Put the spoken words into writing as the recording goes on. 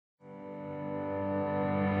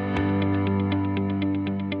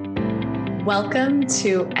Welcome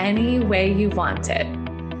to Any Way You Want It.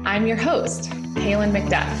 I'm your host, Kaylin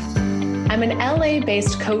McDuff. I'm an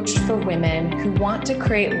LA-based coach for women who want to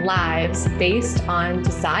create lives based on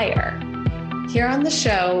desire. Here on the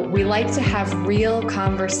show, we like to have real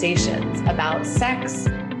conversations about sex,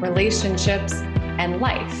 relationships, and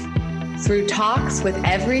life through talks with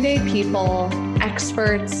everyday people,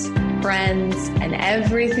 experts, friends, and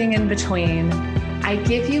everything in between. I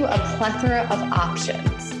give you a plethora of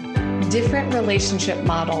options, different relationship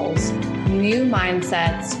models, new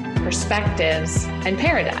mindsets, perspectives, and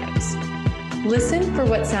paradigms. Listen for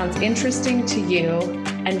what sounds interesting to you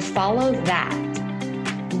and follow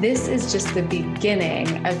that. This is just the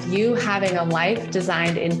beginning of you having a life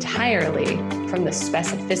designed entirely from the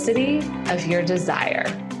specificity of your desire.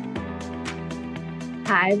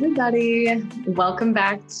 Hi, everybody. Welcome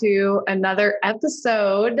back to another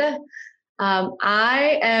episode.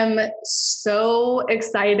 I am so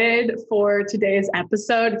excited for today's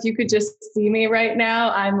episode. If you could just see me right now,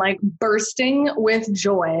 I'm like bursting with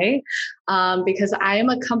joy because I am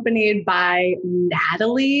accompanied by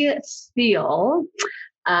Natalie Thiel.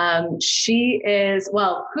 She is,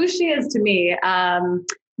 well, who she is to me.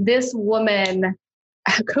 This woman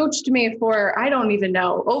coached me for, I don't even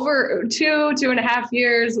know, over 2.5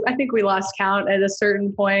 years. I think we lost count at a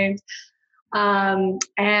certain point.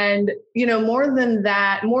 And, you know, more than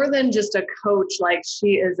that, more than just a coach, like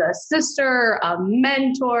she is a sister, a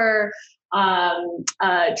mentor,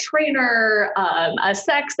 a trainer, a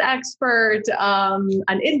sex expert,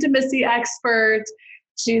 an intimacy expert.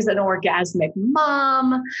 She's an orgasmic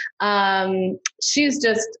mom. She's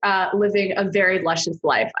just living a very luscious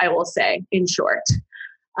life, I will say, in short.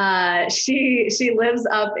 She lives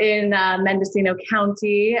up in Mendocino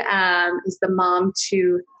County, is the mom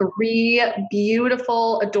to 3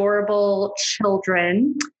 beautiful, adorable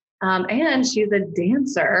children. And she's a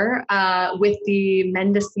dancer with the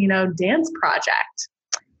Mendocino Dance Project.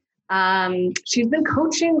 She's been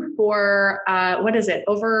coaching for,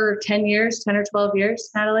 over 10 years, 10 or 12 years,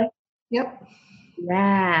 Natalie? Yep.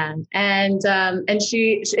 Yeah. And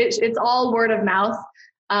it's all word of mouth.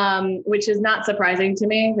 Which is not surprising to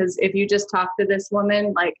me because if you just talk to this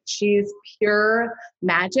woman, like she's pure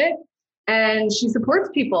magic and she supports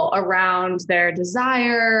people around their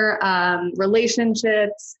desire,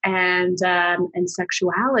 relationships, and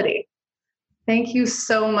sexuality. Thank you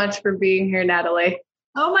so much for being here, Natalie.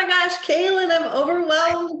 Oh my gosh, Kaylin, I'm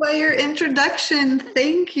overwhelmed by your introduction.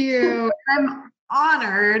 Thank you. I'm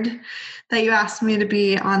honored that you asked me to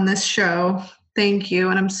be on this show. Thank you.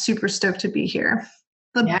 And I'm super stoked to be here.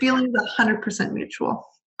 The feeling is 100% mutual.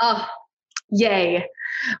 Oh, yay.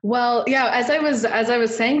 Well, yeah, as I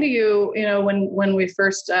was saying to you, you know, when we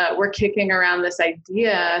first were kicking around this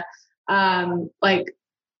idea, like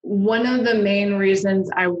one of the main reasons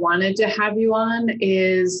I wanted to have you on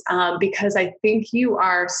is because I think you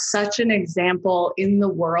are such an example in the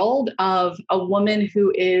world of a woman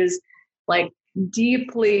who is like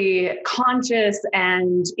deeply conscious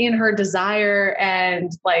and in her desire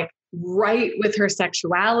and like right with her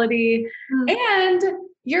sexuality. And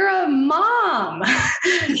you're a mom,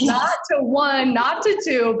 not to 1, not to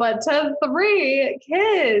 2, but to 3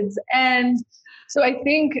 kids. And so I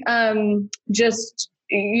think just,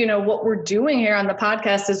 you know, what we're doing here on the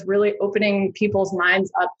podcast is really opening people's minds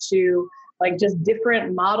up to like just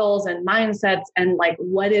different models and mindsets and like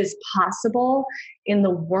what is possible in the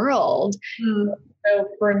world. So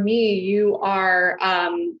for me, you are,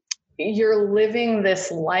 you're living this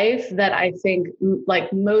life that I think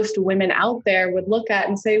like most women out there would look at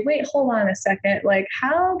and say, wait, hold on a second. Like,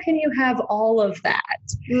 how can you have all of that?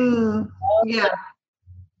 Yeah.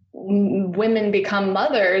 Women become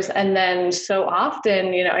mothers. And then so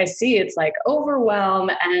often, you know, I see it's like overwhelm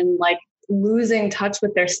and like losing touch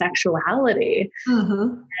with their sexuality.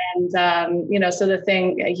 And, you know, so the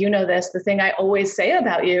thing, you know, the thing I always say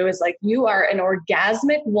about you is like, you are an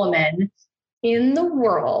orgasmic woman in the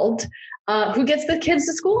world who gets the kids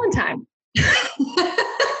to school in time.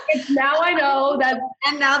 Now I know that.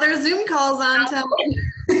 And now there's Zoom calls on.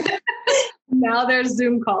 Now there's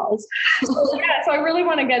Zoom calls. So I really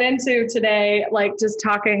want to get into today, like just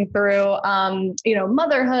talking through, you know,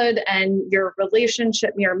 motherhood and your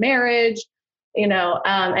relationship, your marriage, you know,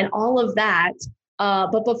 and all of that.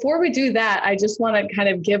 But before we do that, I just want to kind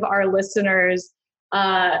of give our listeners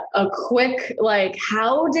a quick, like,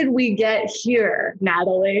 how did we get here,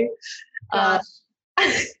 Natalie?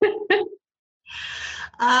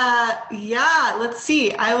 Yeah, let's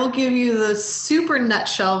see. I will give you the super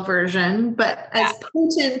nutshell version, but as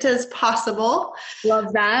potent as possible.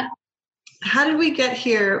 Love that. How did we get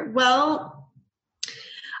here? Well,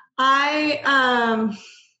 I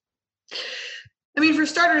I mean, for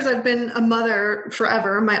starters, I've been a mother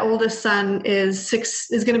forever. My oldest son is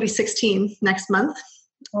going to be 16 next month.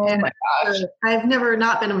 Oh my gosh. I've never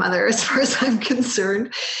not been a mother as far as I'm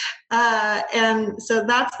concerned. And so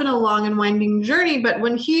that's been a long and winding journey. But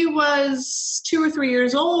when he was 2 or 3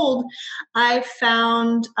 years old, I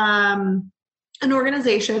found an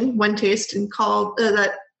organization, One Taste, and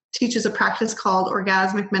that teaches a practice called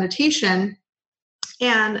orgasmic meditation.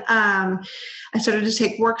 And I started to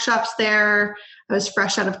take workshops there. I was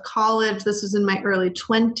fresh out of college. This was in my early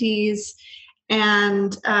 20s.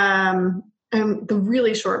 And the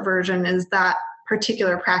really short version is that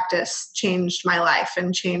particular practice changed my life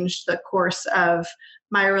and changed the course of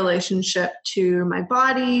my relationship to my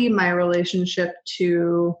body, my relationship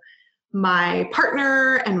to my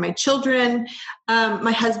partner and my children.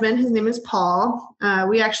 My husband, his name is Paul.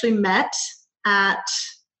 We actually met at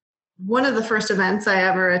one of the first events I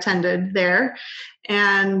ever attended there,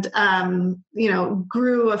 and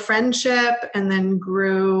grew a friendship and then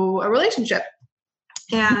grew a relationship.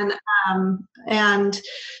 And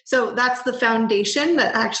so that's the foundation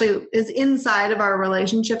that actually is inside of our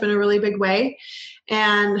relationship in a really big way,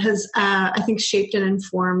 and has, I think, shaped and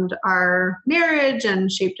informed our marriage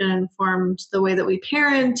and shaped and informed the way that we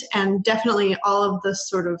parent, and definitely all of the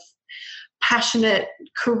sort of passionate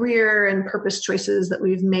career and purpose choices that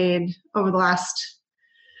we've made over the last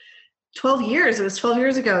 12 years. It was 12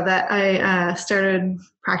 years ago that I started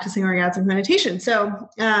practicing orgasmic meditation. So,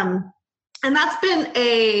 and that's been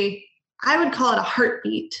I would call it a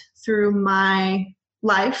heartbeat through my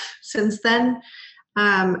life since then.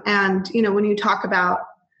 And, when you talk about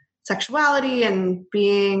sexuality and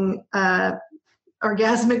being an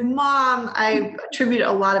orgasmic mom, I attribute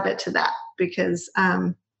a lot of it to that, because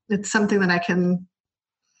it's something that I can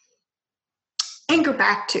anchor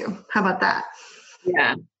back to. How about that?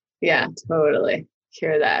 Yeah, totally.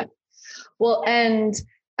 Hear that. Well, and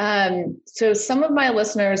so some of my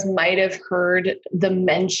listeners might have heard the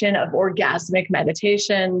mention of orgasmic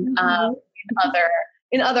meditation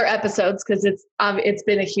in other episodes, because it's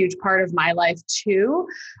been a huge part of my life too.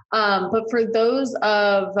 But for those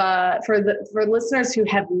for listeners who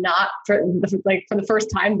have not, for the first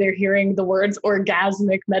time they're hearing the words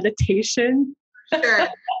orgasmic meditation, sure.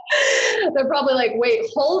 They're probably like, wait,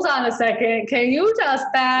 hold on a second. Can you just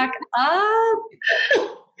back up?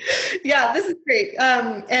 Yeah, this is great.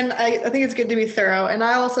 And I think it's good to be thorough. And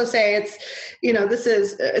I also say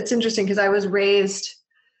it's interesting, because I was raised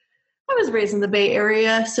in the Bay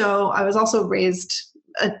Area. So I was also raised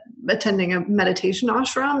attending a meditation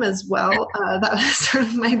ashram as well. That was sort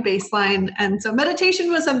of my baseline. And so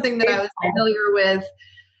meditation was something that I was familiar with.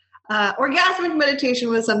 Orgasmic meditation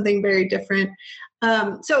was something very different.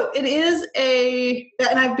 So it is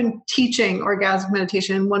and I've been teaching orgasmic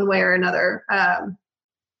meditation in one way or another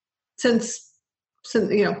since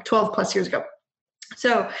 12 plus years ago.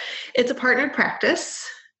 So it's a partnered practice.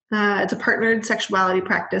 It's a partnered sexuality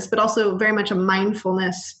practice, but also very much a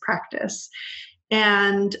mindfulness practice.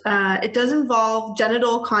 And it does involve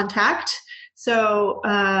genital contact. So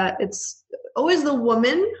it's always the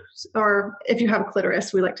woman, or if you have a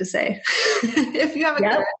clitoris, we like to say, if you have a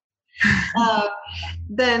clitoris,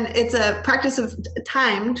 then it's a practice of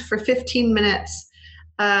timed for 15 minutes.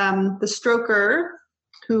 The stroker,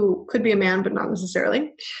 who could be a man, but not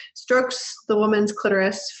necessarily, strokes the woman's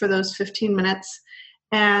clitoris for those 15 minutes.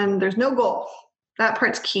 And there's no goal. That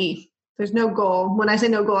part's key. There's no goal. When I say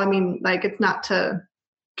no goal, I mean, like, it's not to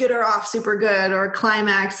get her off super good or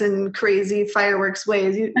climax in crazy fireworks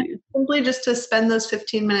ways. You simply just to spend those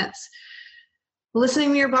 15 minutes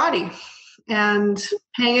listening to your body and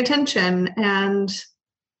paying attention and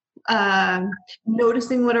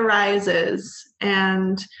noticing what arises.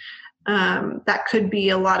 And that could be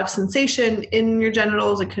a lot of sensation in your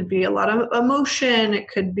genitals. It could be a lot of emotion. It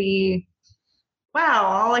could be, wow,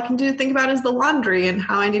 all I can think about is the laundry and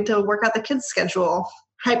how I need to work out the kids' schedule,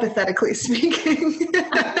 hypothetically speaking.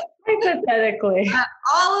 Hypothetically.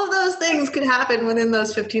 All of those things could happen within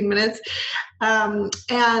those 15 minutes. And,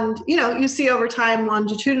 you see over time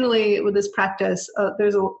longitudinally with this practice,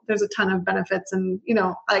 there's a ton of benefits. And,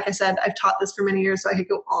 like I said, I've taught this for many years, so I could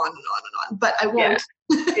go on and on and on, but I won't.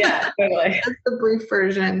 Yeah, totally. That's the brief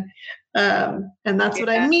version. And that's what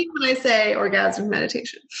I mean when I say orgasmic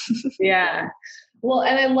meditation. Yeah. Well,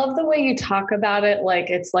 and I love the way you talk about it.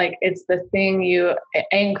 It's the thing you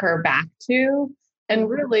anchor back to. And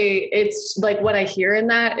really, it's like what I hear in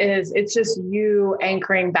that is it's just you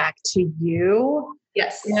anchoring back to you.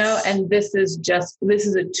 Yes. And this is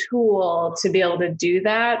a tool to be able to do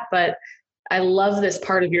that. But I love this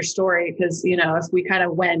part of your story because, you know, if we kind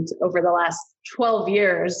of went over the last 12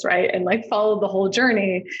 years, right, and like followed the whole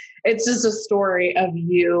journey, it's just a story of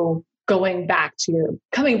you coming back to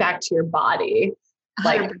your body,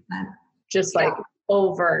 like 100%. just like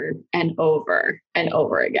over and over and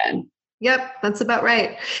over again. Yep, that's about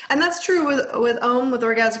right. And that's true with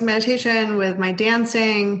orgasmic meditation, with my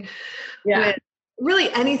dancing, with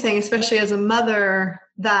really anything, especially as a mother,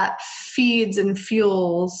 that feeds and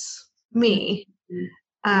fuels me.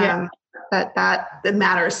 That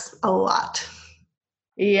matters a lot.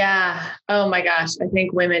 Yeah. Oh my gosh. I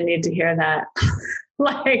think women need to hear that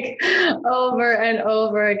like over and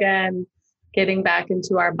over again, getting back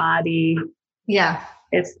into our body. Yeah.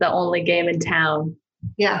 It's the only game in town.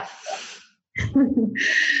 Yeah.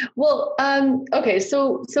 Well, okay.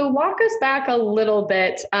 So walk us back a little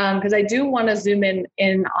bit. Cause I do want to zoom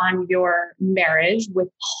in on your marriage with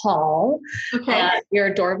Paul, your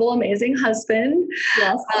adorable, amazing husband.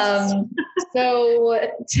 Yes. So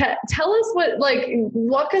tell us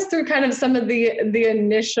walk us through kind of some of the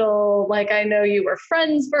initial, like, I know you were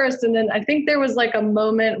friends first, and then I think there was like a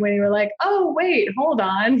moment when you were like, oh, wait, hold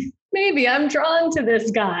on. Maybe I'm drawn to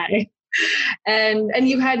this guy. And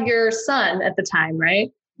you had your son at the time,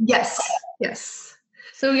 right? Yes.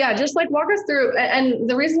 So yeah, just like walk us through. And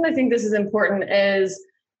the reason I think this is important is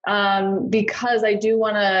because I do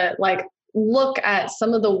want to like look at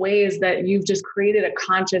some of the ways that you've just created a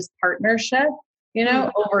conscious partnership, you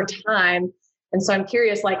know, over time. And so I'm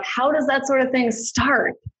curious, like, how does that sort of thing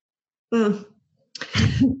start? Let's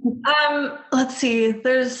see.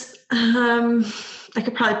 There's I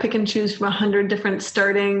could probably pick and choose from 100 different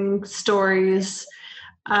starting stories,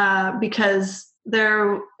 because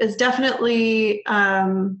there is definitely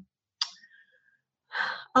a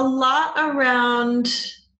lot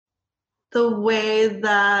around the way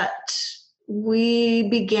that we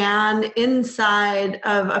began inside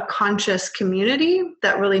of a conscious community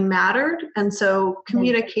that really mattered. And so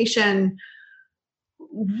communication,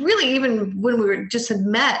 really, even when we were just had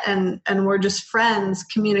met and were just friends,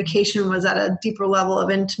 communication was at a deeper level of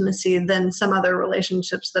intimacy than some other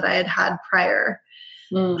relationships that I had had prior.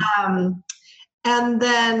 And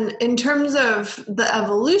then in terms of the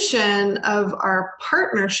evolution of our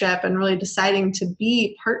partnership and really deciding to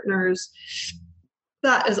be partners,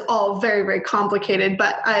 that is all very, very complicated,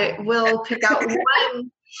 but I will pick out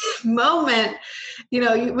one moment. You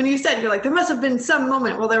know, when you said, you're like, there must have been some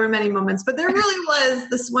moment. Well, there were many moments, but there really was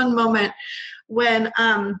this one moment when,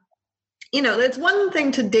 you know, it's one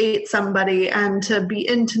thing to date somebody and to be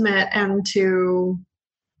intimate and to,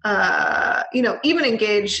 you know, even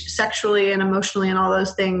engage sexually and emotionally and all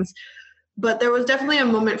those things. But there was definitely a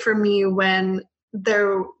moment for me when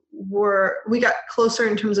we got closer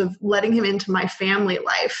in terms of letting him into my family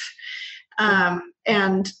life.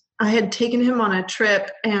 And I had taken him on a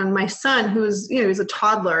trip, and my son, who was, you know, he was a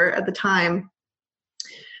toddler at the time.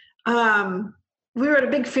 We were at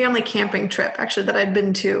a big family camping trip, actually, that I'd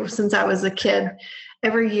been to since I was a kid.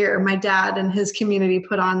 Every year, my dad and his community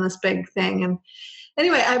put on this big thing. And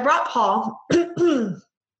anyway, I brought Paul, and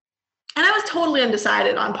I was totally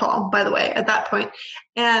undecided on Paul, by the way, at that point.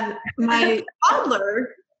 And my toddler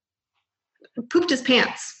pooped his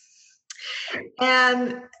pants.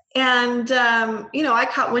 And you know, I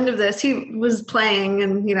caught wind of this. He was playing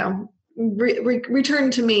and, you know,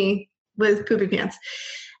 returned to me with poopy pants.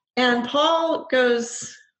 And Paul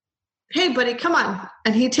goes, hey, buddy, come on.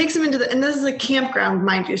 And he takes him into and this is a campground,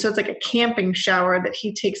 mind you. So it's like a camping shower that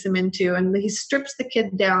he takes him into. And he strips the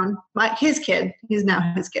kid down, his kid. He's now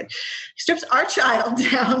his kid. He strips our child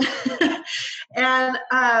down and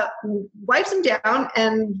wipes him down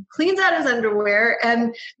and cleans out his underwear,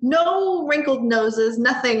 and no wrinkled noses,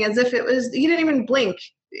 nothing, as if he didn't even blink.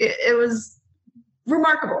 It was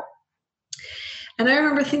remarkable. And I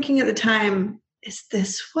remember thinking at the time, is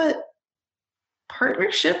this what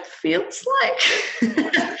partnership feels like?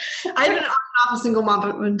 I didn't know I'm a single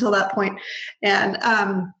mom until that point. And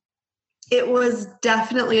it was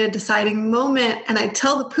definitely a deciding moment. And I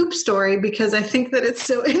tell the poop story because I think that it's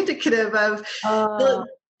so indicative of the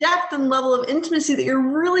depth and level of intimacy that you're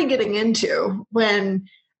really getting into when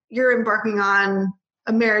you're embarking on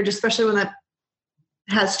a marriage, especially when that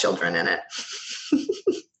has children in it.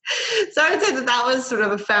 So I would say that was sort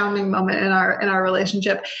of a founding moment in our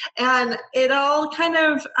relationship. And it all kind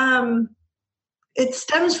of, it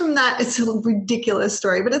stems from that. It's a ridiculous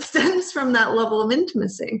story, but it stems from that level of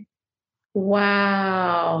intimacy.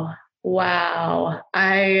 Wow.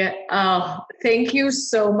 Thank you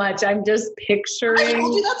so much. I'm just picturing. I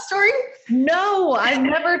told you that story? No, I've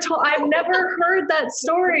never heard that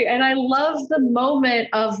story. And I love the moment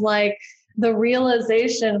of like the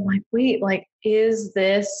realization, like, wait, like, is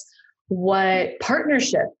this what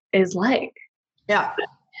partnership is like? Yeah.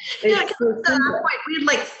 Yeah, because at that point we'd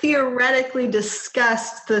like theoretically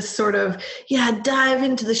discussed this sort of, dive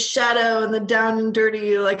into the shadow and the down and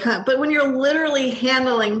dirty, like, but when you're literally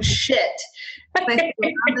handling shit, can I say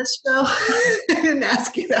on this show? I didn't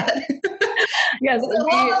ask you that. Yes, it's a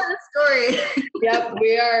whole other story. Yep,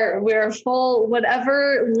 we are full.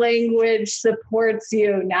 Whatever language supports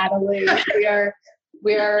you, Natalie.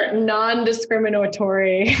 We are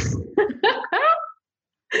non-discriminatory.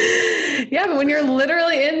 Yeah, but when you're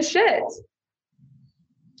literally in shit.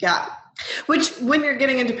 Yeah. Which when you're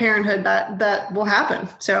getting into parenthood, that will happen.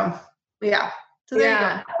 So yeah. So there you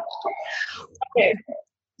go. Okay.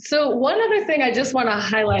 So one other thing I just want to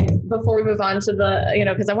highlight before we move on to the,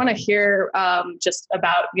 because I want to hear just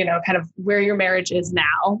about, kind of where your marriage is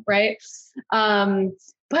now, right?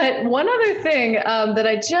 But one other thing that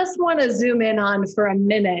I just want to zoom in on for a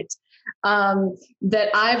minute that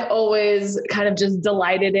I've always kind of just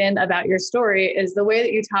delighted in about your story is the way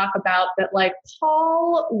that you talk about that, like,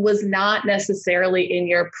 Paul was not necessarily in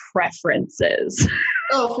your preferences.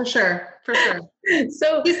 Oh, for sure. For sure.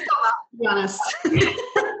 So he's still not, to be honest.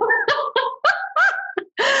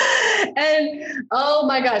 And oh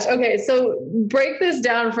my gosh. Okay. So break this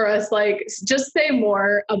down for us. Like, just say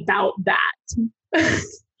more about that.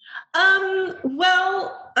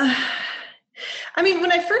 Well, I mean,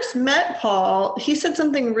 when I first met Paul, he said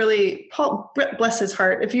something really, Paul, bless his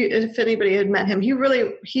heart. If anybody had met him,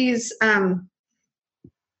 he's one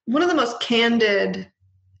of the most candid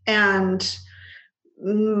and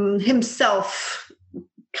himself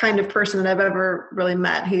kind of person that I've ever really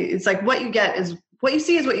met. It's like what you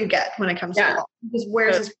see is what you get when it comes to Paul. He just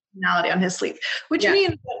wears his personality on his sleeve, which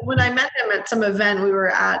means that when I met him at some event we were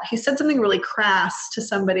at, he said something really crass to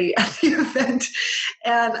somebody at the event.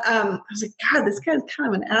 And I was like, God, this guy's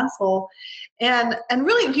kind of an asshole. And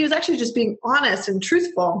really, he was actually just being honest and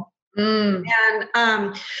truthful. And,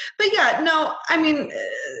 but yeah, no, I mean,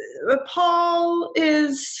 Paul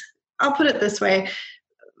is, I'll put it this way.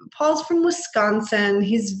 Paul's from Wisconsin.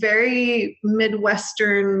 He's very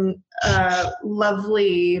Midwestern,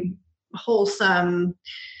 lovely, wholesome,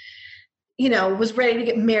 was ready to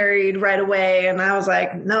get married right away. And I was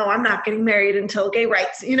like, no, I'm not getting married until gay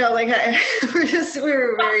rights, we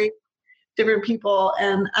were very different people.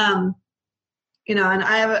 And, and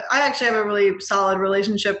I actually have a really solid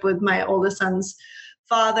relationship with my oldest son's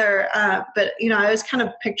father. But, I always kind of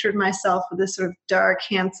pictured myself with this sort of dark,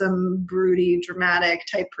 handsome, broody, dramatic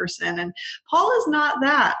type person. And Paul is not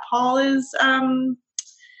that. Paul is, I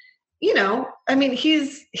mean,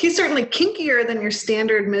 he's certainly kinkier than your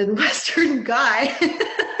standard Midwestern guy.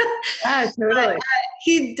 Yeah, totally.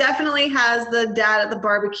 He definitely has the dad at the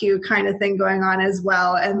barbecue kind of thing going on as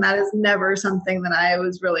well. And that is never something that I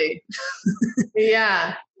was really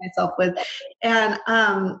myself with. And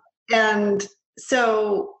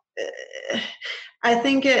so I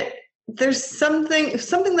think there's something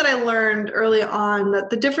that I learned early on, that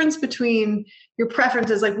the difference between your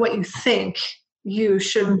preferences, like what you think you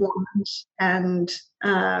should want, and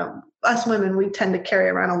us women, we tend to carry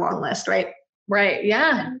around a long list, right? Right.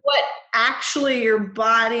 Yeah. And what actually your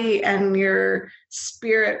body and your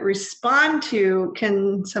spirit respond to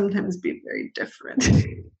can sometimes be very different.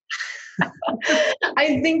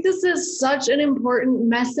 I think this is such an important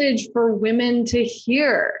message for women to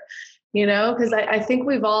hear, because I think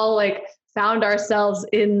we've all like found ourselves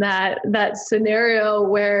in that scenario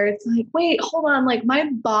where it's like, wait, hold on, like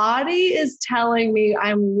my body is telling me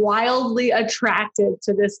I'm wildly attracted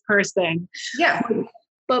to this person. Yeah.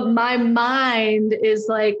 But my mind is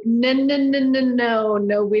like,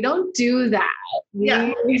 no, we don't do that.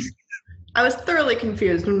 Yeah. I was thoroughly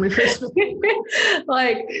confused when we first met.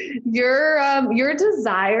 Like your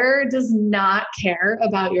desire does not care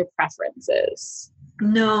about your preferences.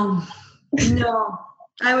 No,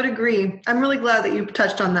 I would agree. I'm really glad that you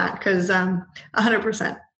touched on that, because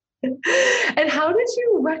 100%. And how did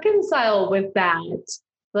you reconcile with that?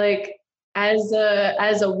 Like as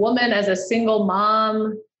a woman, as a single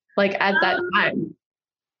mom, like at that time?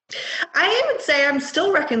 I would say I'm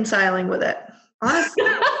still reconciling with it, honestly.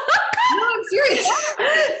 No, I'm serious.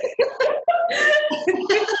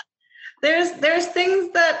 There's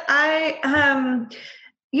things that I,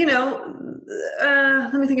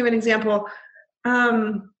 let me think of an example.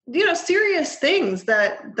 Serious things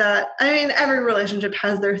that, I mean, every relationship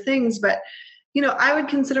has their things, but, I would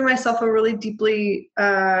consider myself a really deeply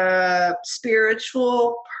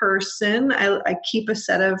spiritual person. I keep a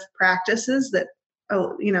set of practices that,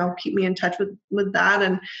 keep me in touch with that.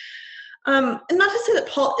 And And not to say that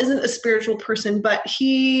Paul isn't a spiritual person, but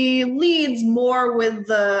he leads more with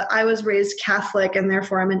the I was raised Catholic and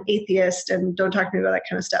therefore I'm an atheist and don't talk to me about that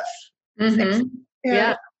kind of stuff. Mm-hmm.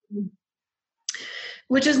 Yeah.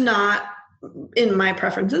 Which is not in my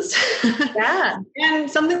preferences. Yeah. And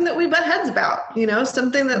something that we butt heads about,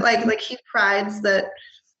 something that like he prides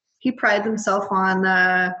himself on,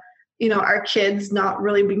 our kids not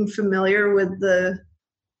really being familiar with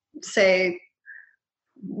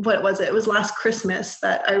what was it? It was last Christmas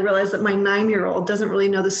that I realized that my 9-year-old doesn't really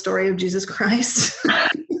know the story of Jesus Christ.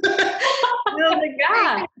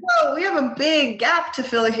 Yeah. Oh, we have a big gap to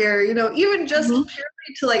fill here, even just purely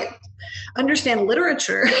to understand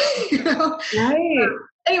literature, Right.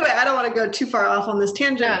 Anyway, I don't want to go too far off on this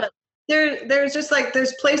tangent, but there's just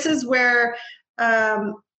there's places where,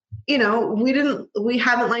 we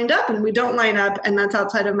haven't lined up and we don't line up, and that's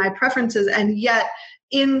outside of my preferences. And yet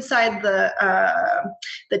inside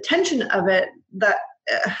the tension of it, that,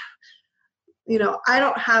 I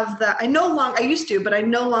don't have that. I used to, but I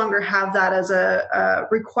no longer have that as a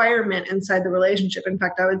requirement inside the relationship. In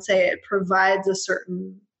fact, I would say it provides a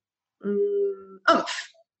certain oomph.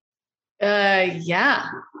 Yeah.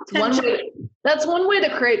 That's one way to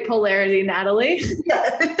create polarity, Natalie.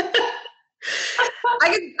 Yeah.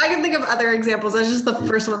 I can think of other examples. That's just the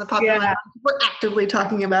first one that popped in. We're actively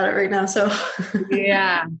talking about it right now. So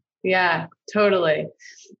yeah, totally.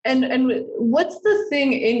 And what's the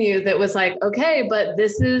thing in you that was like, okay, but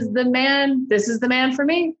this is the man for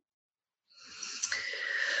me?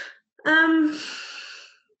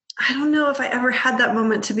 I don't know if I ever had that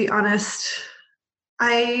moment, to be honest.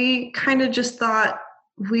 I kind of just thought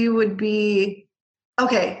we would be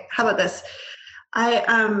okay. How about this?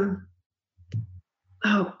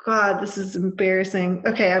 Oh God, this is embarrassing.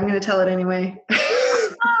 Okay, I'm going to tell it anyway.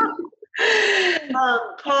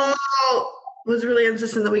 Paul was really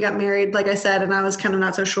insistent that we got married, like I said, and I was kind of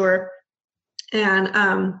not so sure.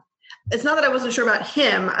 And it's not that I wasn't sure about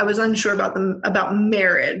him; I was unsure about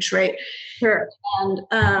marriage, right? Sure. And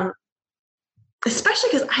especially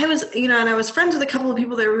because I was, and I was friends with a couple of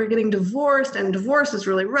people that were getting divorced, and divorce is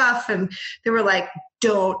really rough. And they were like,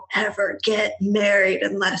 don't ever get married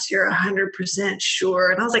unless you're 100% sure.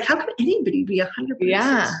 And I was like, how could anybody be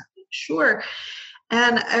 100% sure?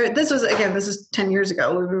 And this is 10 years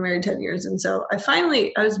ago. We've been married 10 years. And so I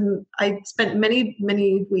spent many,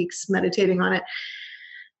 many weeks meditating on it.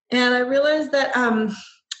 And I realized that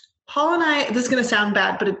Paul and I, this is going to sound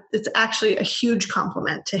bad, but it's actually a huge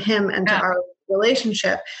compliment to him and to our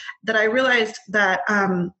relationship, that I realized that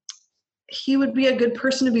he would be a good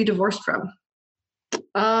person to be divorced from.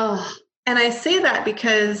 Oh. And I say that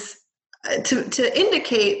because to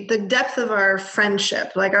indicate the depth of our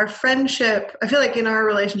friendship, I feel like in our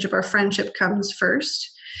relationship, our friendship comes first.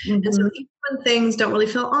 Mm-hmm. And so even when things don't really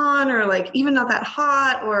feel on, or even not that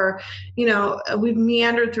hot, or, we've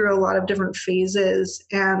meandered through a lot of different phases.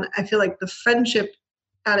 And I feel like the friendship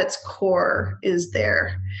at its core is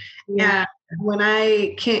there. Yeah. And when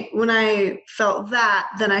I felt that,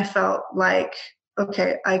 then I felt like,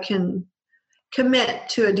 okay, I can commit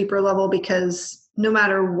to a deeper level, because no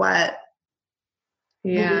matter what.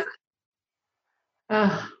 Yeah.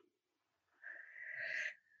 Oh.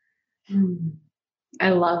 I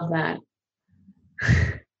love that.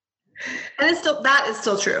 And that is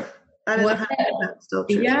still true. That is 100% still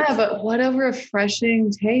true. Yeah, but what a refreshing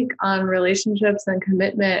take on relationships and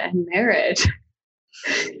commitment and marriage.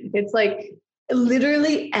 It's like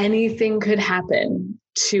literally anything could happen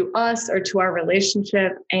to us or to our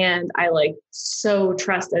relationship. And I so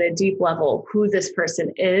trust at a deep level who this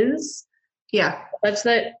person is. Yeah. Such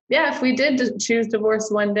that, if we did choose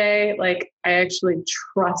divorce one day, I actually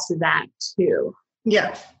trust that too.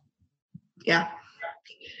 Yeah. Yeah.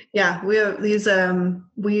 Yeah. We have these,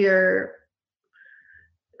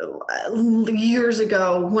 years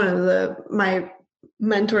ago, one of my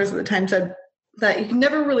mentors at the time said that you can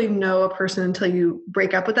never really know a person until you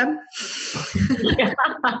break up with them. Yeah.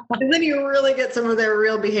 And then you really get some of their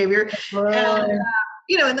real behavior. And,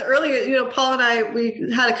 in the earlier, Paul and I,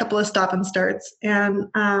 we had a couple of stop and starts, and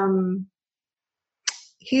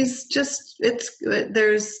he's just,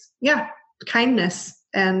 there's kindness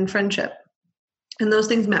and friendship, and those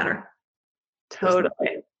things matter.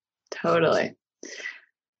 Totally.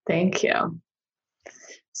 Thank you.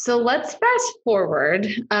 So let's fast forward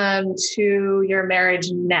to your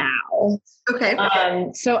marriage now. Okay.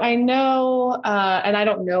 So I know, and I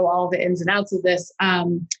don't know all the ins and outs of this,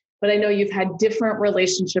 but I know you've had different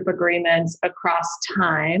relationship agreements across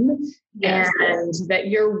time. Yes. And that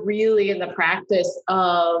you're really in the practice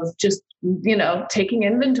of just, taking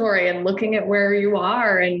inventory and looking at where you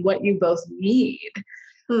are and what you both need.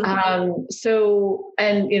 So,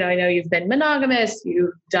 and, I know you've been monogamous,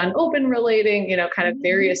 you've done open relating, kind of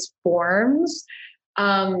various forms.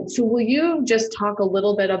 So will you just talk a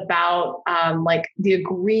little bit about, like the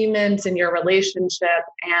agreements in your relationship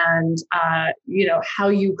and, how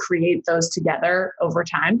you create those together over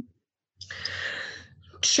time?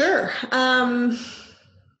 Sure.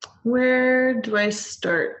 Where do I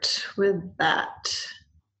start with that?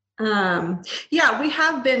 Yeah, we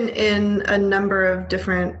have been in a number of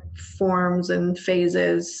different forms and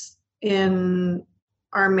phases in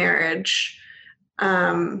our marriage.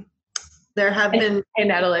 There have been. Hey,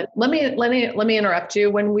 Natalie, let me interrupt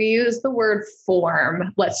you. When we use the word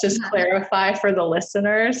form, let's just clarify for the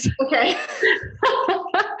listeners. Okay.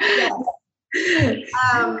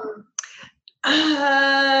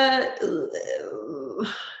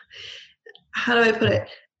 How do I put it?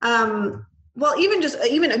 Well,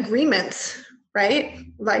 even agreements, right?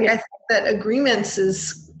 Like, I think that agreements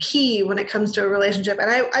is key when it comes to a relationship.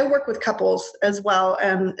 And I work with couples as well.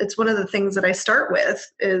 And it's one of the things that I start with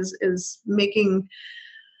is making,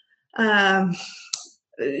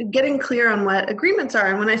 getting clear on what agreements are.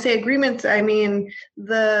 And when I say agreements, I mean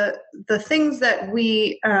the things that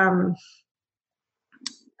we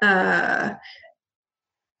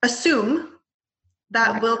assume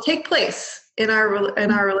that will take place in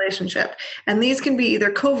our relationship. And these can be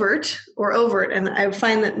either covert or overt. And I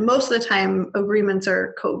find that most of the time agreements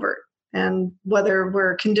are covert, and whether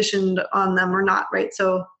we're conditioned on them or not, right?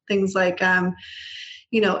 So things like,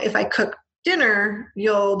 if I cook dinner,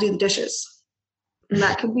 you'll do the dishes. And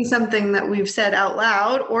that could be something that we've said out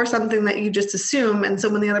loud, or something that you just assume. And so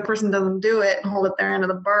when the other person doesn't do it and hold up their end of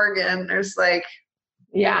the bargain, there's like,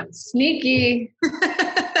 yeah, sneaky.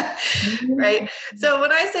 Right. So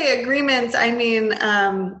when I say agreements, I mean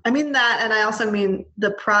that, and I also mean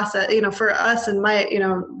the process, for us and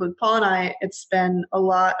with Paul and I, it's been a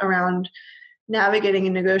lot around navigating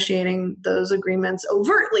and negotiating those agreements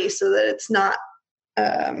overtly so that it's not,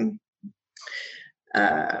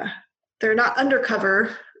 they're not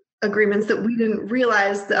undercover agreements that we didn't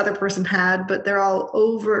realize the other person had, but they're all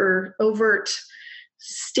overt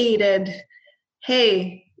stated,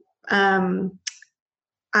 hey,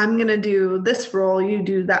 I'm going to do this role, you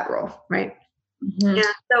do that role, right? Mm-hmm. And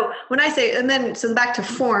so when I say, so back to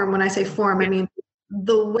form, when I say form, I mean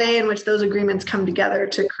the way in which those agreements come together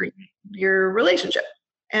to create your relationship.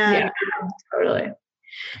 And totally.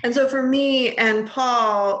 And so for me and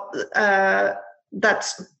Paul,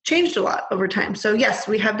 that's changed a lot over time. So yes,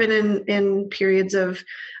 we have been in periods of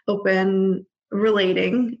open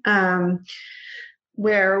relating,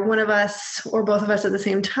 where one of us or both of us at the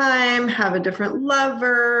same time have a different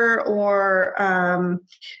lover, or, and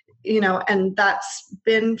that's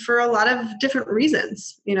been for a lot of different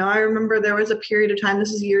reasons. I remember there was a period of time,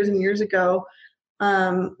 this is years and years ago,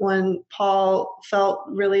 when Paul felt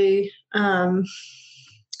really,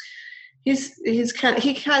 he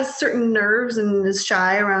has certain nerves and is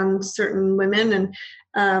shy around certain women. And,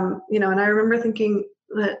 and I remember thinking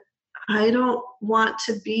that I don't want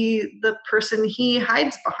to be the person he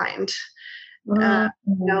hides behind. I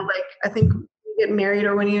think when you get married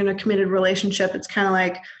or when you're in a committed relationship, it's kind of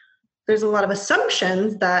like there's a lot of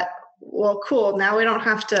assumptions that, well, cool, now we don't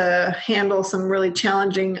have to handle some really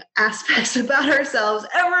challenging aspects about ourselves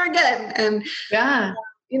ever again. And and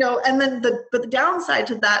then the downside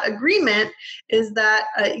to that agreement is that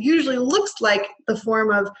it usually looks like the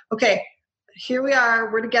form of, okay, here we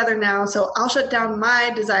are, we're together now, so I'll shut down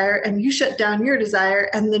my desire and you shut down your desire,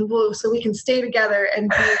 and then so we can stay together and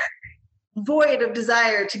be void of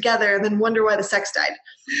desire together and then wonder why the sex died.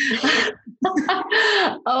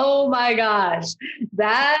 Oh my gosh.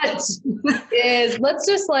 That is, let's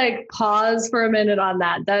just pause for a minute on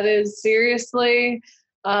that. That is seriously,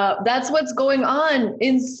 that's what's going on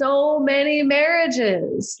in so many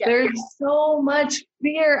marries. Yeah. There's so much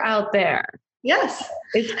fear out there. Yes.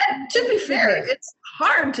 And to be fair, it's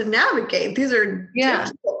hard to navigate. These are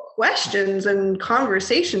difficult questions and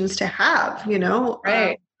conversations to have,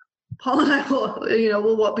 Right. Paul and I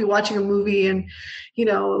we'll be watching a movie and,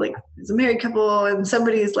 there's a married couple and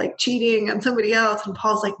somebody's cheating on somebody else. And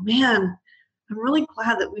Paul's like, man, I'm really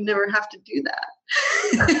glad that we never have to do that.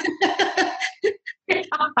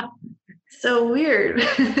 So weird,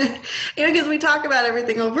 because we talk about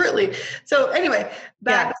everything overtly. So anyway,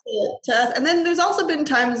 back to us. And then there's also been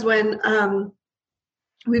times when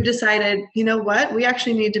we've decided, you know what, we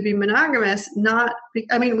actually need to be monogamous.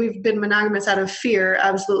 We've been monogamous out of fear.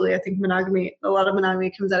 Absolutely. I think a lot of monogamy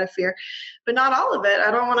comes out of fear, but not all of it.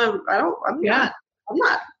 I'm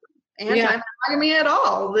not anti-monogamy at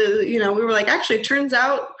all. We were like, actually, it turns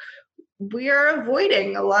out we are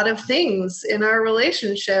avoiding a lot of things in our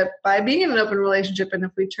relationship by being in an open relationship. And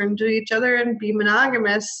if we turn to each other and be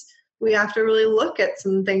monogamous, we have to really look at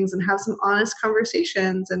some things and have some honest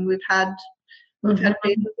conversations. And we've had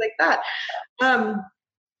phases like that. So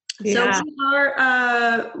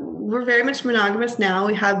we're very much monogamous now.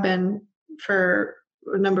 We have been for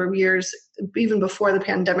a number of years, even before the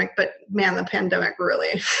pandemic, but man, the pandemic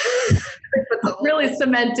really really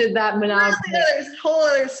cemented that monogamy. There's a whole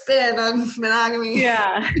other spin on monogamy.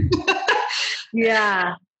 Yeah.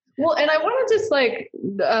 Yeah. Well, and I want to just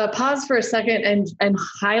pause for a second and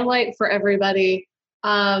highlight for everybody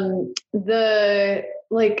that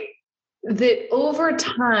over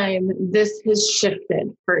time this has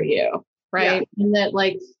shifted for you, right? Yeah. And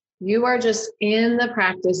that you are just in the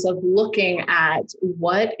practice of looking at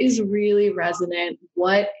what is really resonant,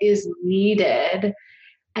 what is needed.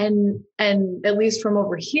 And at least from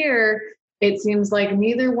over here, it seems like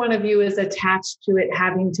neither one of you is attached to it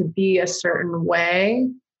having to be a certain way.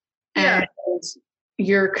 Yeah. And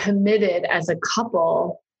you're committed as a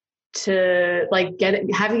couple to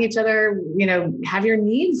having each other, have your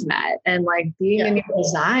needs met and being in your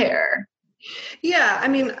desire. Yeah. I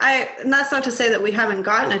mean, and that's not to say that we haven't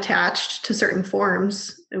gotten attached to certain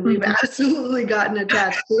forms. And we've absolutely gotten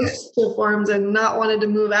attached to forms and not wanted to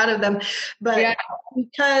move out of them. But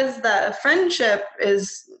because the friendship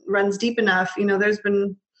runs deep enough, there's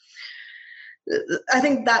been, I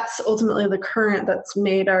think that's ultimately the current that's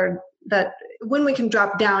made that when we can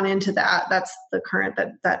drop down into that's the current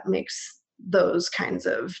that makes those kinds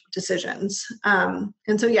of decisions. And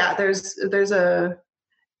so, there's a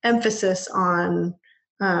emphasis on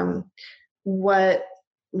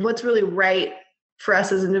what's really right for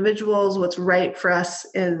us as individuals, what's right for us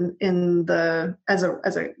as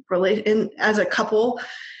a couple,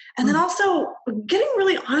 and then also getting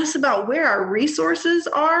really honest about where our resources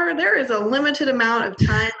are. There is a limited amount of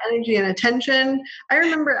time, energy, and attention. I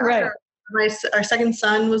remember after our second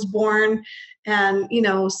son was born, and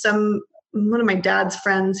one of my dad's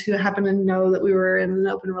friends who happened to know that we were in an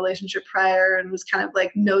open relationship prior and was kind of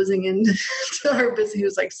nosing into our business. He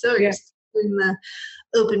was like, so you're doing the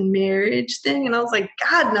open marriage thing? And I was like,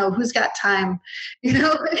 God, no, who's got time?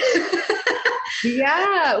 Yeah.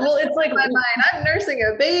 Well, it's my mind, I'm nursing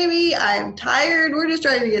a baby. I'm tired. We're just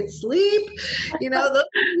trying to get sleep. Those are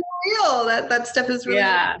real. That stuff is really,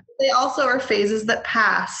 they also are phases that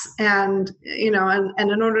pass. And,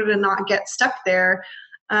 and in order to not get stuck there,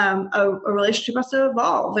 a relationship has to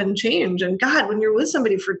evolve and change. And God, when you're with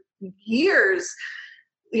somebody for years,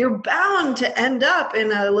 you're bound to end up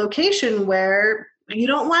in a location where you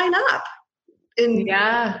don't line up in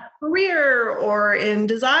career or in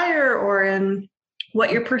desire or in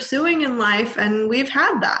what you're pursuing in life. And we've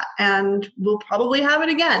had that, and we'll probably have it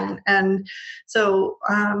again. And so,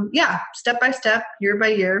 step by step, year by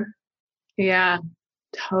year. Yeah,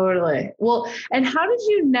 totally. Well, and how did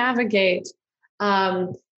you navigate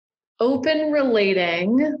open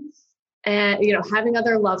relating and, having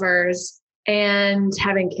other lovers and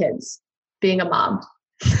having kids, being a mom?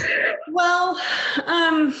 Well,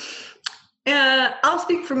 I'll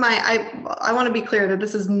speak for I want to be clear that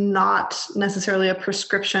this is not necessarily a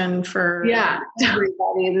prescription for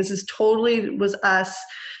everybody. This is totally was us.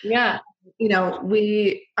 Yeah.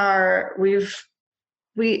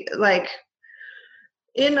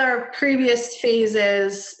 In our previous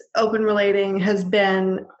phases, open relating has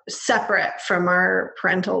been separate from our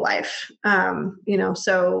parental life.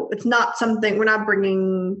 So it's not something, we're not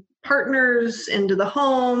bringing partners into the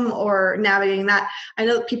home or navigating that. I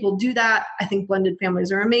know that people do that. I think blended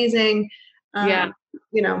families are amazing. But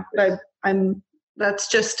that's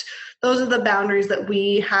just, those are the boundaries that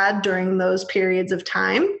we had during those periods of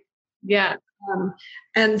time. Yeah.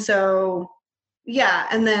 And so,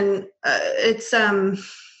 and then it's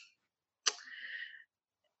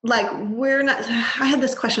we're not, I had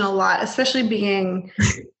this question a lot, especially being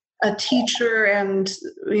a teacher and,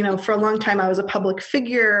 for a long time I was a public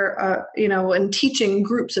figure, and teaching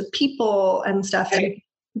groups of people and stuff. Right. And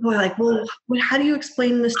people are like, well, how do you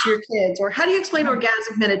explain this to your kids? Or how do you explain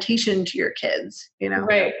orgasmic meditation to your kids?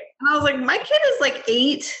 Right. And I was like, my kid is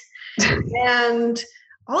 8 and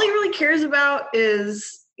all he really cares about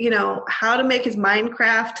is, how to make his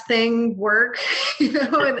Minecraft thing work,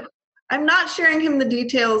 and I'm not sharing him the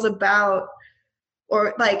details about,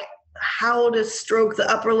 or how to stroke the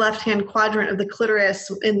upper left-hand quadrant of the clitoris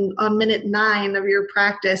on minute 9 of your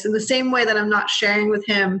practice, in the same way that I'm not sharing with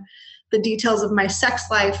him the details of my sex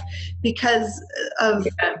life because of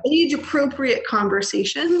age-appropriate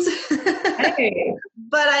conversations. Hey.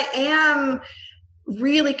 But I am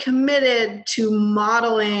really committed to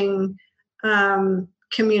modeling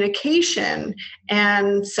communication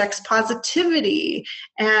and sex positivity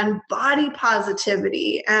and body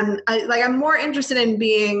positivity. And I'm more interested in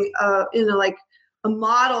being, like a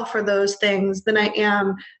model for those things than I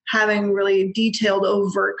am having really detailed,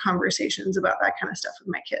 overt conversations about that kind of stuff with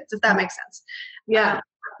my kids, if that makes sense. Yeah.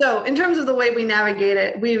 So in terms of the way we navigate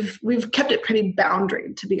it, we've kept it pretty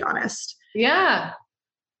boundaried, to be honest. Yeah.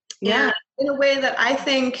 Yeah. And in a way that I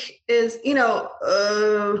think is,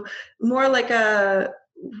 more like a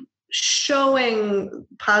showing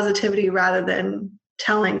positivity rather than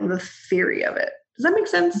telling the theory of it. Does that make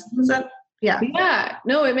sense? Is that, yeah. Yeah.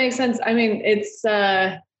 No, it makes sense. I mean, it's,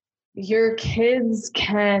 your kids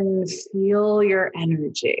can feel your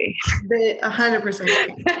energy. They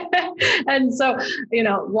 100%. And so,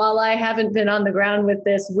 while I haven't been on the ground with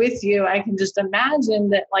this with you, I can just imagine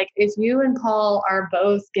that, like, if you and Paul are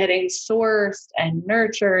both getting sourced and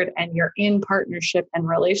nurtured and you're in partnership and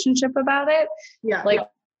relationship about it, like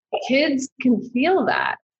kids can feel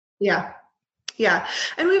that. Yeah. Yeah.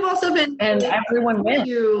 And we've also been, and everyone wins.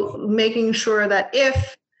 Making sure that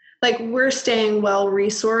if, like, we're staying well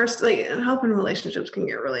resourced, like, helping relationships can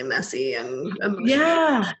get really messy and and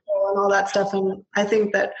all that stuff. And I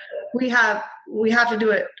think that we have to do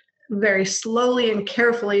it very slowly and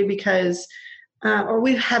carefully because, or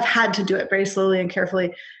we have had to do it very slowly and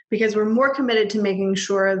carefully because we're more committed to making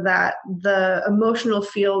sure that the emotional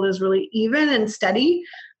field is really even and steady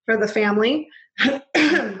for the family. And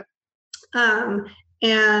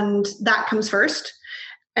that comes first.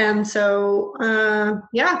 And so,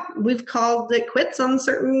 we've called it quits on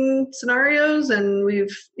certain scenarios and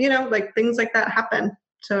we've, like things like that happen.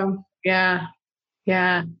 So, yeah,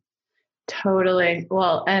 totally.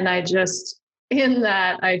 Well, and I just hear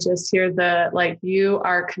you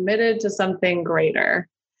are committed to something greater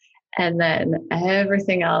and then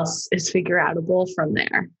everything else is figure outable from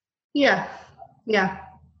there. Yeah. Yeah.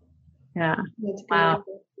 Yeah.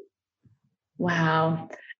 Wow.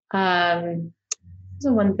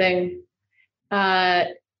 So one thing,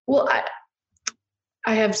 I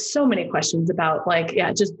have so many questions about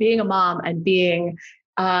just being a mom and being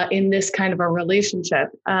in this kind of a relationship.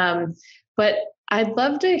 But I'd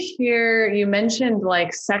love to hear, you mentioned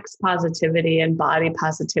like sex positivity and body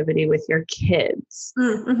positivity with your kids.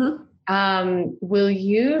 Mm-hmm. Will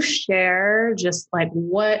you share just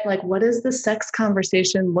what does the sex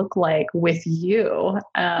conversation look like with you,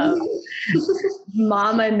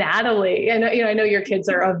 Mama Natalie? I know your kids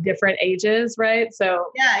are of different ages, right?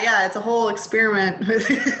 So yeah, it's a whole experiment. But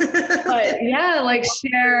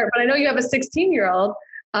share. But I know you have a 16-year-old.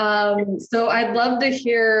 So I'd love to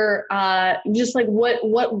hear just like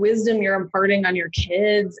what wisdom you're imparting on your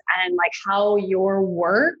kids and like how your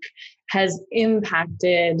work has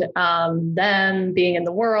impacted them being in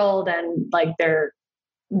the world and like they're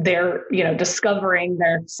discovering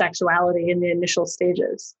their sexuality in the initial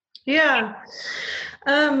stages. Yeah.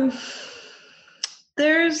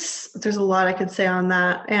 There's a lot I could say on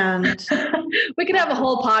that, and we could have a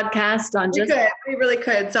whole podcast on just we really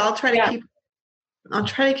could. So I'll try to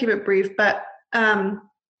keep it brief, but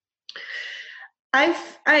I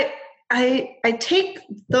take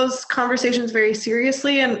those conversations very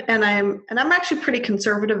seriously, and I'm actually pretty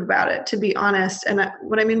conservative about it, to be honest. And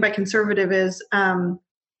what I mean by conservative is, my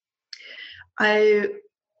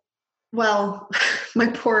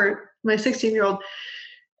 16-year-old,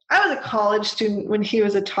 I was a college student when he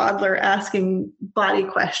was a toddler asking body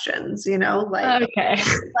questions, okay.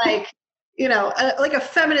 Like a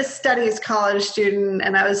feminist studies college student,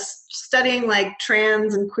 and I was studying like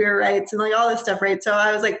trans and queer rights and like all this stuff, right? So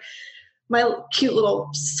I was like my cute little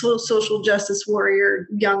social justice warrior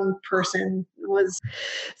young person was.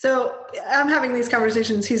 So I'm having these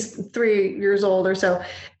conversations. He's 3 years old or so,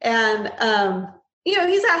 and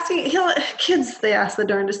he's asking. Kids, they ask the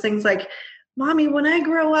darndest things like, "Mommy, when I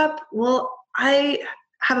grow up, will I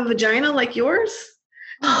have a vagina like yours?"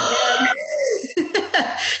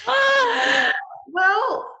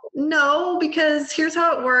 Well, no, because here's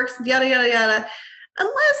how it works, yada, yada, yada.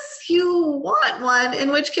 Unless you want one,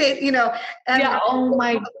 in which case, oh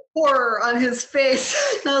my horror on his face.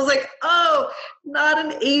 And I was like, oh, not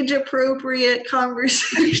an age appropriate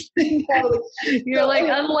conversation. You're like,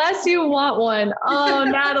 unless you want one. Oh,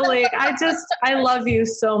 Natalie, I love you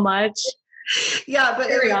so much. Yeah, but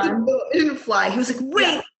it didn't fly. He was like, wait.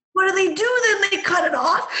 Yeah. What do they do then? They cut it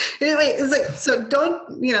off? Anyway, it was like, so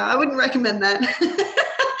don't, I wouldn't recommend that.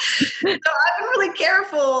 So I've been really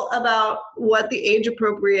careful about what the age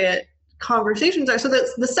appropriate conversations are. So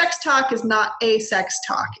the sex talk is not a sex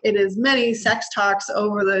talk. It is many sex talks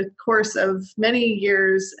over the course of many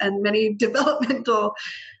years and many developmental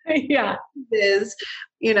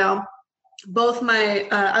both my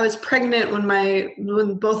I was pregnant when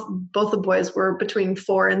both the boys were between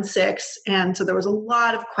 4 and 6, and so there was a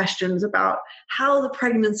lot of questions about how the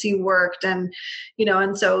pregnancy worked, and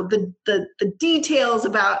and so the details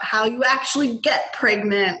about how you actually get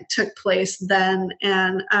pregnant took place then,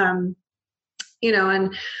 and and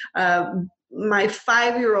my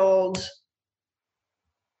 5-year-old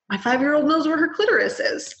knows where her clitoris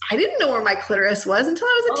is. I didn't know where my clitoris was until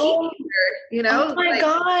I was a teenager, Oh my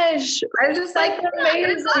gosh. I was just like,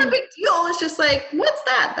 it's not a big deal. It's just like, what's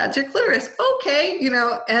that? That's your clitoris. Okay.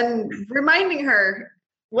 And reminding her,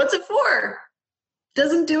 what's it for?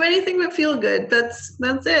 Doesn't do anything but feel good. That's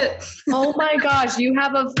it. Oh my gosh. You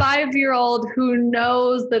have a 5-year-old who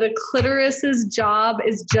knows that a clitoris's job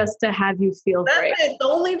is just to have you feel great. That's it. The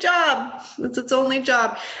only job. That's its only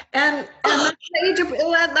job. And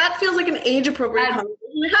that feels like an age appropriate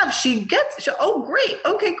conversation to have. She oh, great.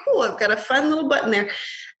 Okay, cool. I've got a fun little button there.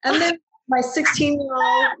 And then my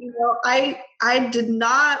 16-year-old, I did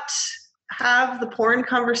not have the porn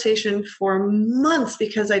conversation for months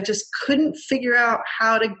because I just couldn't figure out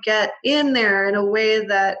how to get in there in a way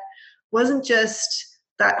that wasn't just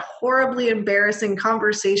that horribly embarrassing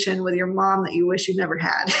conversation with your mom that you wish you never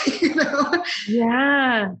had,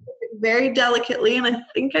 Yeah. Very delicately. And I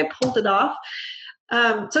think I pulled it off.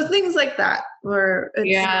 So things like that where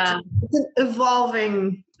it's an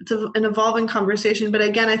evolving conversation. But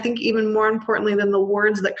again, I think even more importantly than the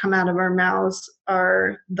words that come out of our mouths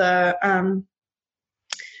are the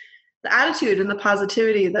attitude and the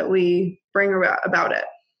positivity that we bring about it.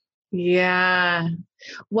 Yeah.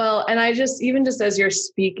 Well, and I just as you're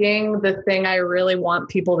speaking, the thing I really want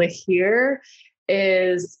people to hear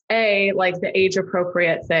is like the age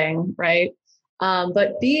appropriate thing, right?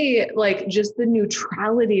 But B, like just the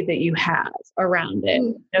neutrality that you have around it,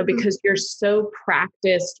 because you're so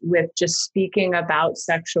practiced with just speaking about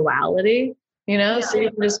sexuality, so you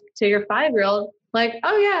can just to your 5-year-old, like,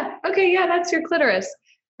 oh yeah, okay, yeah, that's your clitoris,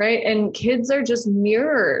 right? And kids are just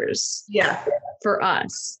mirrors for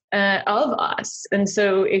us, of us. And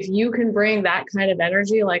so if you can bring that kind of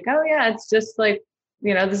energy, like, oh yeah, it's just like,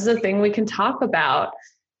 this is a thing we can talk about.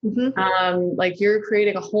 Like you're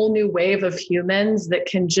creating a whole new wave of humans that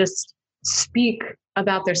can just speak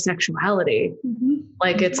about their sexuality.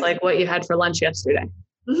 Like it's like what you had for lunch yesterday.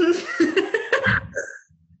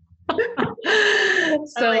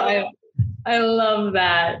 So I love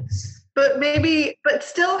that. But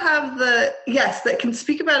still have that can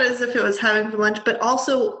speak about it as if it was having for lunch, but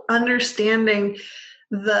also understanding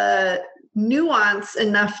the nuance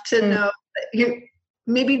enough to know that you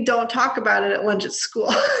maybe don't talk about it at lunch at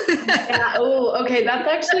school. Yeah. Oh, okay. That's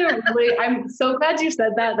actually I'm so glad you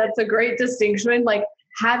said that. That's a great distinction, like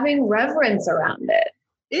having reverence around it.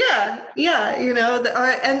 Yeah. Yeah.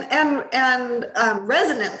 And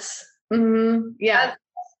resonance. Yeah.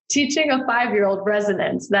 Teaching a 5-year-old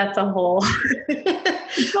resonance. That's a whole, I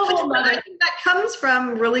think that comes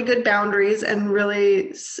from really good boundaries and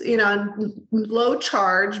really, low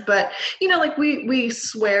charge, but like we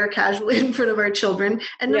swear casually in front of our children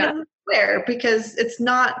and none of them swear because it's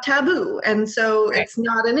not taboo. And so it's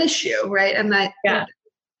not an issue. Right. And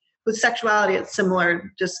with sexuality, it's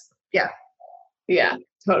similar. Just, Yeah,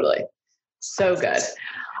 totally. So good.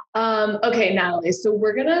 Okay, Natalie, so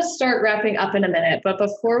we're going to start wrapping up in a minute, but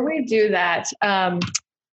before we do that,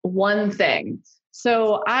 one thing.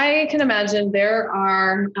 So I can imagine there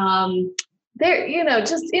are,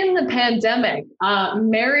 just in the pandemic,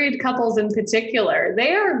 married couples in particular,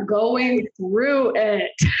 they are going through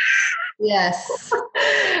it. Yes.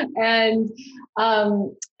 And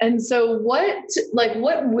so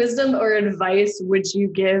what wisdom or advice would you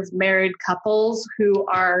give married couples who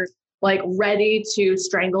are like ready to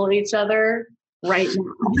strangle each other right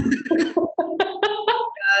now?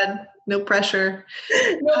 God, no pressure.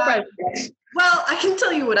 No pressure. Well, I can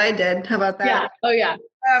tell you what I did. How about that? Yeah. Oh yeah.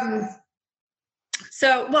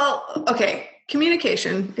 Okay.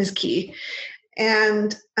 Communication is key.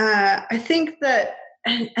 And I think that,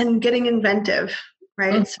 and getting inventive,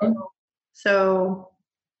 right? So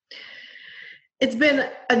it's been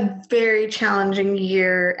a very challenging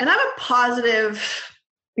year, and I'm a positive,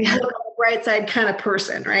 look on the bright side kind of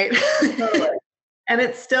person, right? Totally. And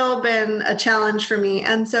it's still been a challenge for me.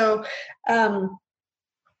 And so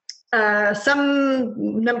some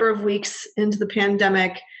number of weeks into the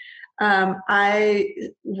pandemic, I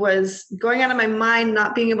was going out of my mind,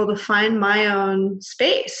 not being able to find my own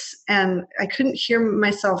space. And I couldn't hear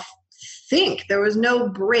myself think. There was no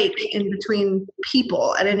break in between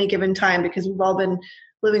people at any given time because we've all been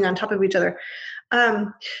living on top of each other.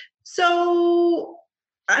 So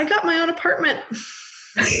I got my own apartment.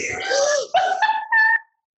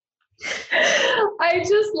 I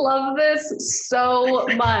just love this so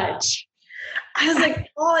much. I was like,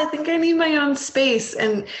 oh, I think I need my own space.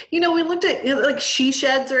 And, we looked at like she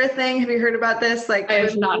sheds are a thing. Have you heard about this? Like, I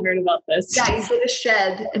have not heard about this. Yeah, you get a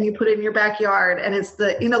shed and you put it in your backyard, and it's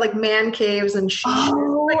the, like man caves and she sheds,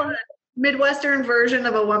 like a Midwestern version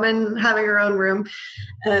of a woman having her own room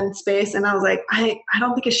and space. And I was like, I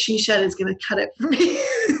don't think a she shed is going to cut it for me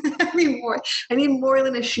anymore. I need more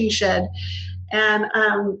than a she shed. And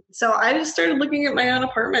so I just started looking at my own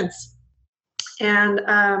apartments. And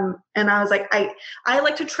I was like, I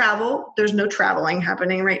like to travel. There's no traveling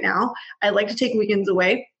happening right now. I like to take weekends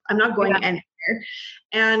away. I'm not going anywhere.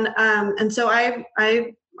 And so I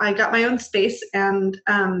got my own space, and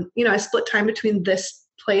I split time between this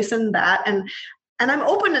place and that, and I'm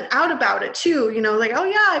open and out about it too. Like, oh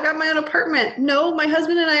yeah, I got my own apartment. No, my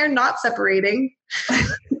husband and I are not separating.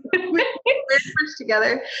 We're very much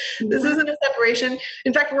together. This isn't a separation.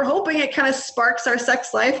 In fact, we're hoping it kind of sparks our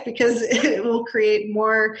sex life because it will create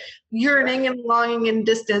more yearning and longing and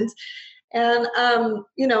distance. And,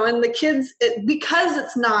 and the kids, because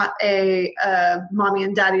it's not a mommy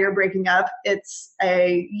and daddy are breaking up, it's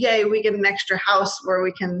a, yay, we get an extra house where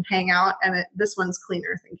we can hang out. And this one's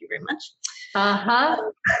cleaner. Thank you very much.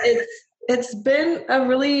 It's been a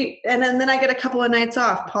really, and then I get a couple of nights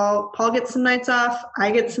off. Paul gets some nights off.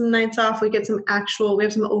 I get some nights off. We have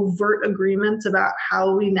some overt agreements about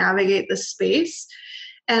how we navigate the space.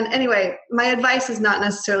 And anyway, my advice is not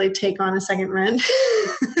necessarily take on a second rent.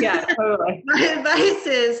 Yeah, totally. My advice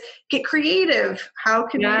is get creative. How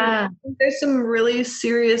can there's some really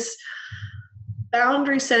serious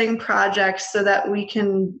boundary setting projects so that we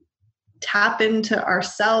can tap into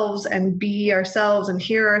ourselves and be ourselves and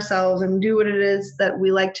hear ourselves and do what it is that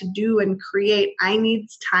we like to do and create. I need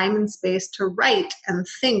time and space to write and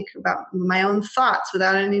think about my own thoughts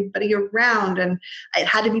without anybody around. And it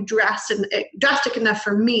had to be drastic enough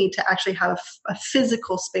for me to actually have a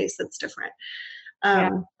physical space that's different.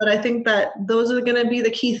 But I think that those are going to be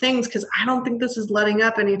the key things, because I don't think this is letting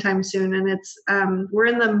up anytime soon. And it's we're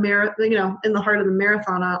in the in the heart of the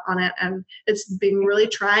marathon on it, and it's been really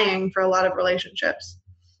trying for a lot of relationships.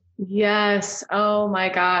 Yes. Oh my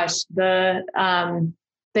gosh.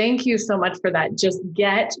 Thank you so much for that. Just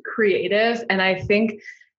get creative. And I think,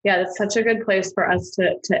 that's such a good place for us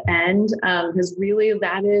to end, because really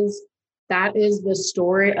that is the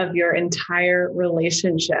story of your entire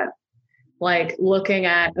relationship. Like looking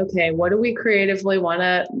at, okay, what do we creatively want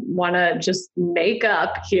to just make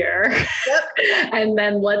up here? Yep. And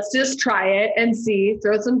then let's just try it and see,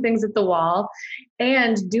 throw some things at the wall,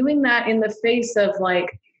 and doing that in the face of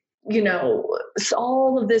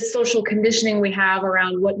all of this social conditioning we have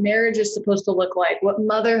around what marriage is supposed to look like, what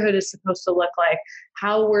motherhood is supposed to look like,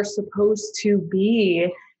 how we're supposed to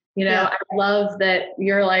be. I love that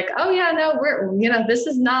you're like, oh yeah, no, we're, this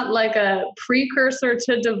is not like a precursor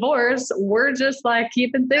to divorce. We're just like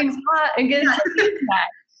keeping things hot and getting to that.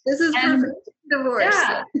 This is perfect divorce.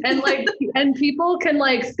 Yeah. And and people can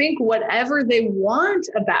think whatever they want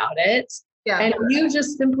about it. Yeah. And you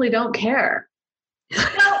just simply don't care.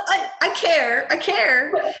 Well, I care.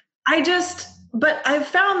 But I've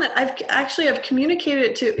found that I've communicated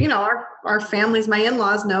it to, our families, my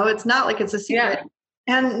in-laws know. It's not like it's a secret. Yeah.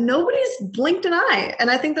 And nobody's blinked an eye. And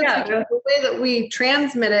I think that's the way that we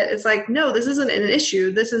transmit it. It's like, no, this isn't an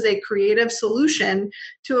issue. This is a creative solution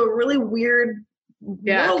to a really weird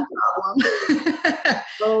world problem.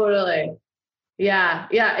 Totally. Yeah.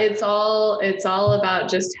 Yeah. It's all about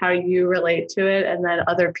just how you relate to it. And then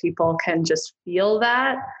other people can just feel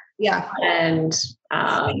that. Yeah. And,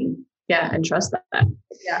 and trust that.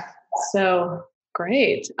 Yeah. So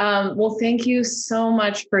great. Well, thank you so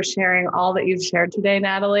much for sharing all that you've shared today,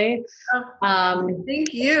 Natalie.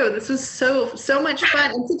 Thank you. This was so much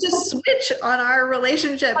fun, and such a switch on our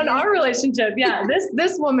relationship. Yeah.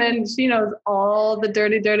 This woman, she knows all the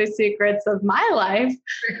dirty secrets of my life.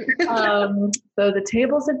 So the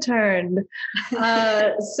tables have turned.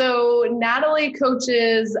 So Natalie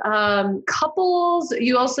coaches couples.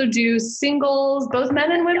 You also do singles, both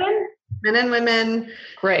men and women? Men and women.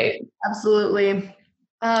 Great. Absolutely.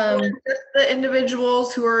 The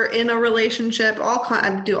individuals who are in a relationship,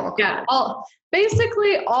 I do all kinds. Yeah,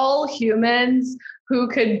 basically all humans who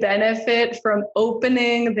could benefit from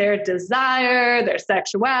opening their desire, their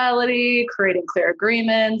sexuality, creating clear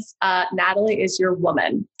agreements. Natalie is your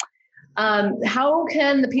woman. How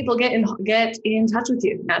can the people get in touch with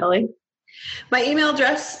you, Natalie? My email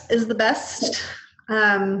address is the best.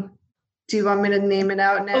 Do you want me to name it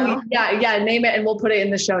out now? Oh, yeah, name it and we'll put it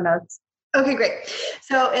in the show notes. Okay, great.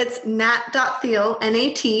 So it's nat.thiel,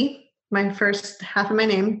 Nat, my first half of my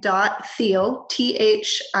name, .thiel,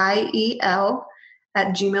 THIEL,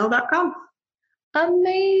 @gmail.com.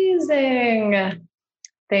 Amazing.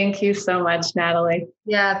 Thank you so much, Natalie.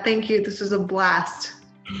 Yeah, thank you. This was a blast.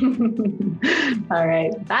 All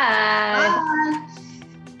right. Bye. Bye.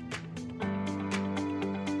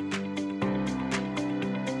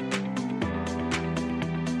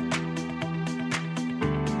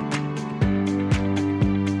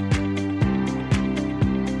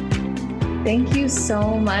 Thank you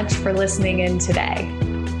so much for listening in today.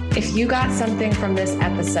 If you got something from this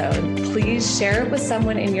episode, please share it with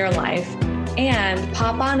someone in your life and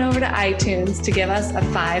pop on over to iTunes to give us a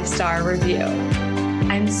 5-star review.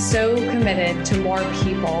 I'm so committed to more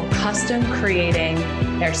people custom creating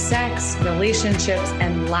their sex, relationships,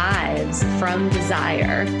 and lives from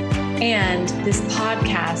desire. And this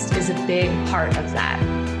podcast is a big part of that.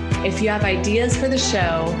 If you have ideas for the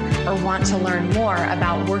show or want to learn more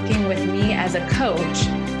about working with me as a coach,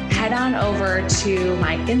 head on over to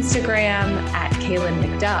my Instagram at Kaylin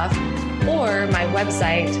McDuff or my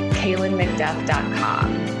website,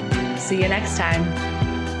 kaylinmcduff.com. See you next time.